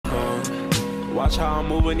Watch how I'm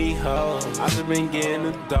moving these hoes. I just been getting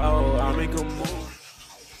the dough. I make a move.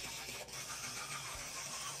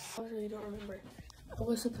 I really don't remember. I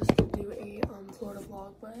was supposed to do a Florida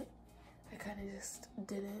vlog, but I kind of just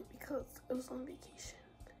didn't because it was on vacation.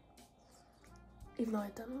 Even though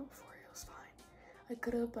I'd done it before, it was fine. I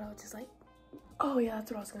could have, but I was just like, oh yeah,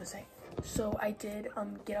 that's what I was gonna say. So I did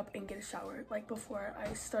get up and get a shower like before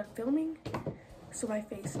I started filming, so my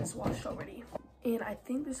face is washed already. And I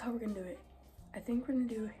think this is how we're gonna do it. I think we're gonna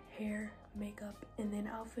do hair, makeup, and then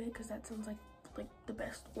outfit, because that sounds like the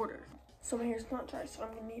best order. So my hair's not dry, so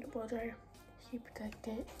I'm gonna need a blow dryer. Keep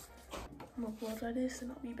protected. I'm gonna blow dry this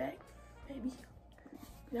and I'll be back, maybe.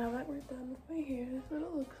 Now that we're done with my hair, this is what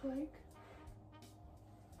it looks like.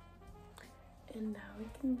 And now we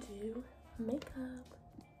can do makeup.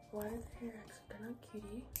 Why is the hair actually kind of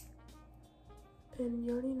cutie? And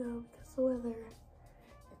you already know, because the weather,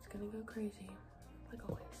 it's gonna go crazy, like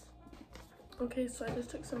always. Okay, so I just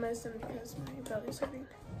took some medicine because my belly's hurting.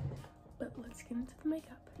 But let's get into the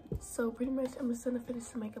makeup. So pretty much I'm just gonna finish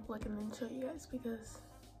the makeup look and then show you guys because,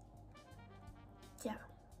 yeah.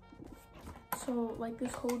 So like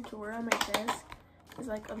this whole drawer on my desk is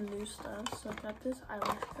like of new stuff. So I've got this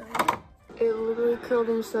eyelash curler. It literally curled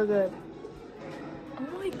them so good.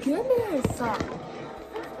 Oh my goodness!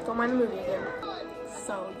 Don't mind the movie again.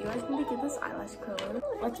 So you guys need to get this eyelash curler.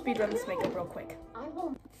 Let's speed run this makeup real quick.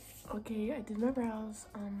 Okay, I did my brows,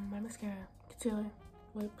 my mascara, concealer,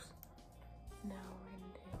 lips. Now we're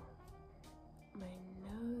gonna do my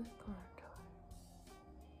nose contour.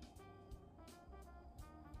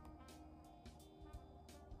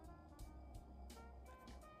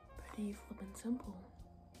 Pretty flippin' simple.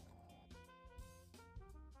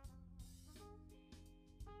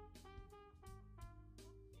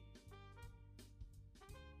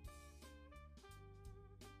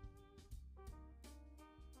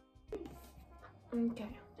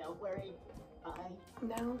 Okay. Don't worry.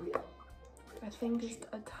 Now, I think just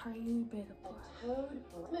a tiny bit of black.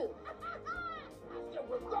 Smooth.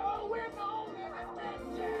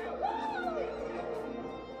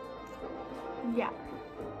 Yeah.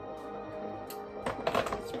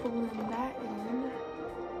 Let's pull in that in.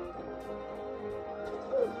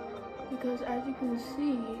 Because as you can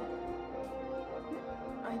see,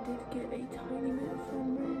 I did get a tiny bit of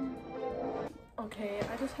sunburn. Okay,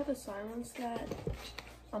 I just had to silence that.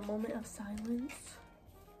 A moment of silence.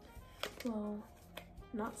 Well,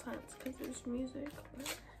 not silence because there's music,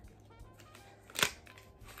 but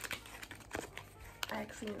I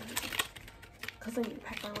actually know because I need to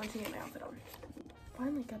pack my lunch and get my outfit on.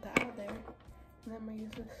 Finally got that out of there. And then I'm gonna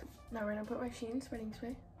use this. Now we're gonna put my Sheen spreading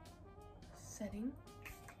spray. Setting.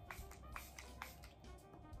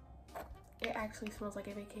 It actually smells like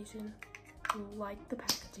a vacation. Like the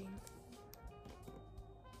packaging.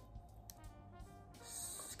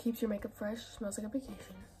 Keeps your makeup fresh, smells like a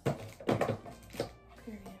vacation.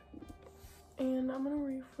 Period. And I'm gonna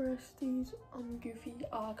refresh these goofy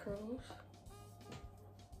curls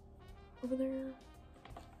over there.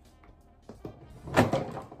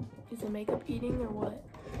 Is it makeup eating or what?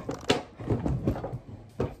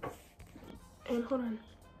 And hold on.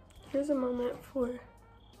 Here's a moment for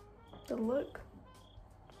the look.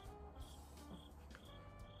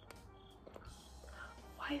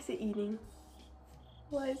 Why is it eating?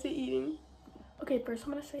 Why is it eating? Okay, first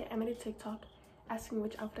I'm gonna say I made a TikTok asking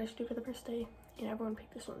which outfit I should do for the first day, and everyone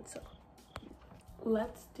picked this one, so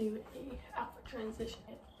let's do a outfit transition.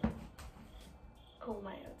 Oh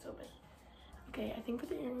my god, it's open. Okay, I think for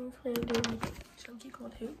the earrings we're gonna do chunky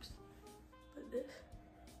gold hoops, but this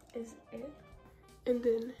is it. And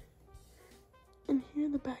then in here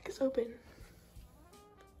the back is open.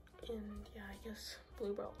 And yeah, I guess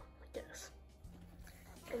blue ball, I guess.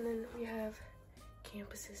 And then we have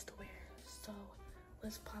campuses to wear, so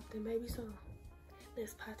let's pop them babies on.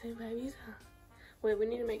 Let's pop them babies on. Wait, we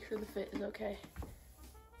need to make sure the fit is okay.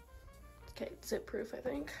 Okay, it's zip proof, I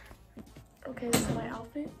think. Okay, so my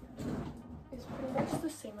outfit is pretty much the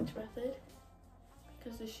sandwich method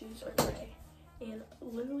because the shoes are gray. And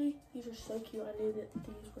literally, these are so cute. I knew that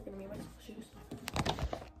these were gonna be my school shoes.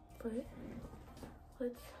 But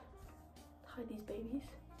let's tie these babies.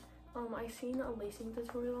 I seen a lacing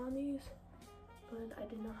tutorial on these, but I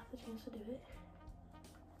did not have the chance to do it.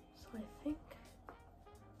 So I think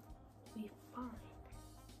we fine.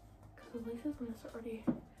 Because the laces on this are already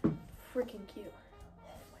freaking cute.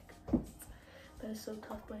 Oh my goodness. That is so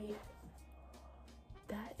tough, buddy.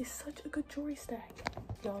 That is such a good jewelry stack.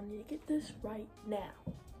 Y'all need to get this right now.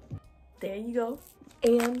 There you go.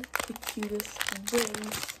 And the cutest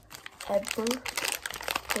rings ever.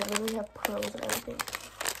 They literally have pearls and everything.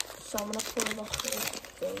 So I'm gonna pull the whole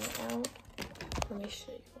thing out. Let me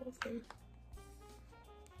show you all of them.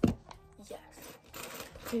 Yes.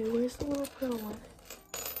 Okay, where's the little pearl one?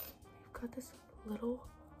 We've got this little,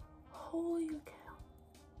 holy cow.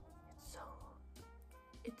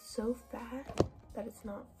 It's so fat that it's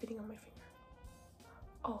not fitting on my finger.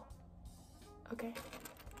 Oh, okay.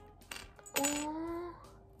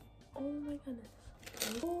 Oh my goodness.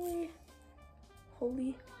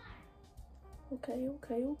 Holy. Okay.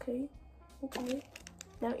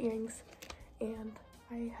 Now earrings. And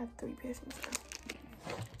I have 3 piercings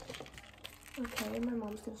now. Okay, my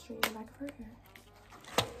mom's gonna straighten the back of her hair.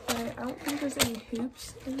 But I don't think there's any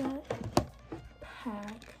hoops in that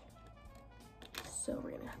pack. So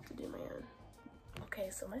we're gonna have to do my own.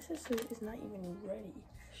 Okay, so my sister is not even ready.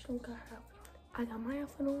 She don't got her outfit on. I got my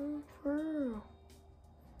outfit on for real.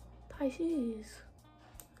 Pisces.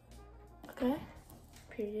 Okay,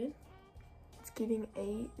 period. It's giving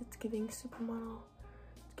 8, it's giving supermodel,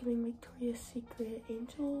 it's giving Victoria's Secret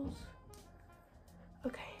Angels.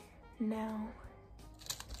 Okay, now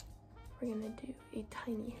we're gonna do a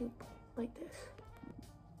tiny hoop like this.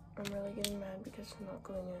 I'm really getting mad because it's not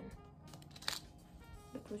going in.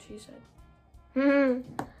 That's what she said.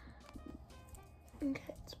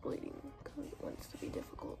 Okay, it's bleeding because it wants to be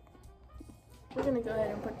difficult. We're gonna go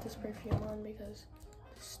ahead and put this perfume on because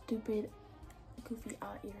stupid goofy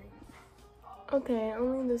eye earring. Okay,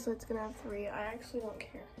 only this set's gonna have 3. I actually don't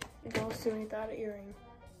care. Girls do it without an earring.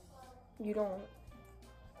 You don't.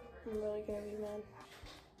 I'm really gonna be mad.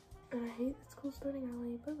 And I hate that school starting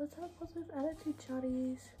early, but let's have positive attitude,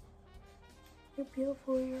 shawties. You're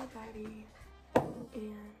beautiful, you're a baddie.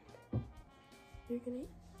 And you're gonna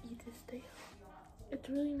eat this day. It's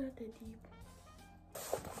really not that deep.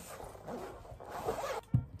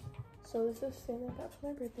 So this is something I got for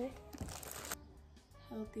my birthday.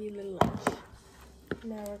 Healthy little lunch.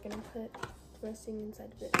 Now we're gonna put dressing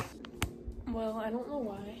inside of it. Well, I don't know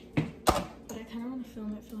why, but I kind of want to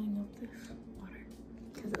film it filling up this water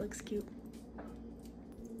because it looks cute.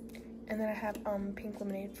 And then I have pink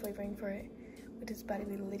lemonade flavoring for it, which is about to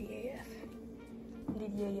be Liddy AF.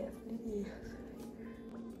 Liddy AF.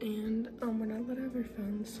 And we're not allowed to have our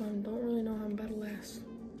phones, so I don't really know how I'm about to last.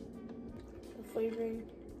 The flavoring,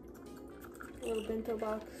 a little bento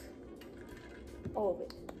box, all of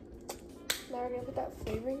it. Now we're gonna put that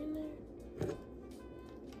flavoring in there.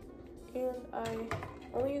 And I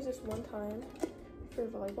only use this one time for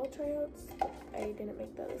volleyball tryouts. I didn't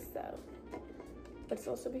make those, so. But it's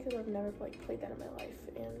also because I've never played that in my life,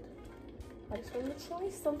 and I just wanted to try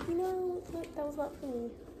something else. But that was not for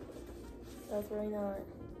me. That was really not.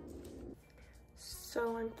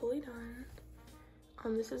 So I'm fully done.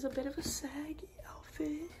 This is a bit of a saggy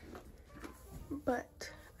outfit,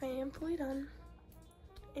 but I am fully done.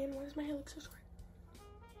 And why does my hair look so short?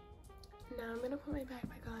 Now I'm gonna put my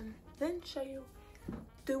backpack on, then show you.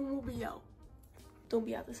 Then we'll be out. Don't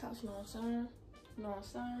be out this house, no sir. No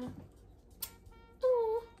sir.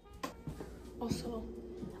 Also,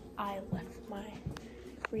 I left my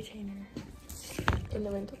retainer in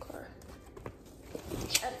the rental car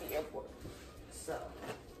at the airport. So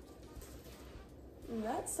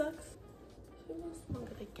that sucks.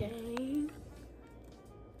 Look at the gang.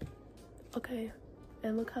 Okay,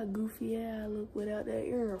 and look how goofy I look without that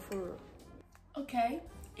earring for real. Okay,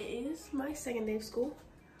 it is my second day of school.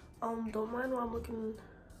 Don't mind why I'm looking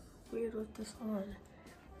weird with this on,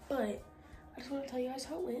 but I just want to tell you guys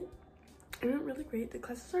how it went. It went really great. The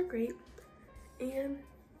classes are great, and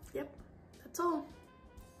yep, that's all.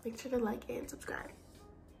 Make sure to like and subscribe.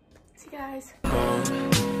 See you guys.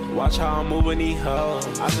 Watch how I'm moving these hoes.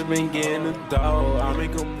 I just been getting the dough. I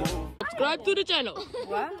make a move. Subscribe to the channel.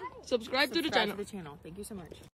 What? Subscribe to the channel. Thank you so much.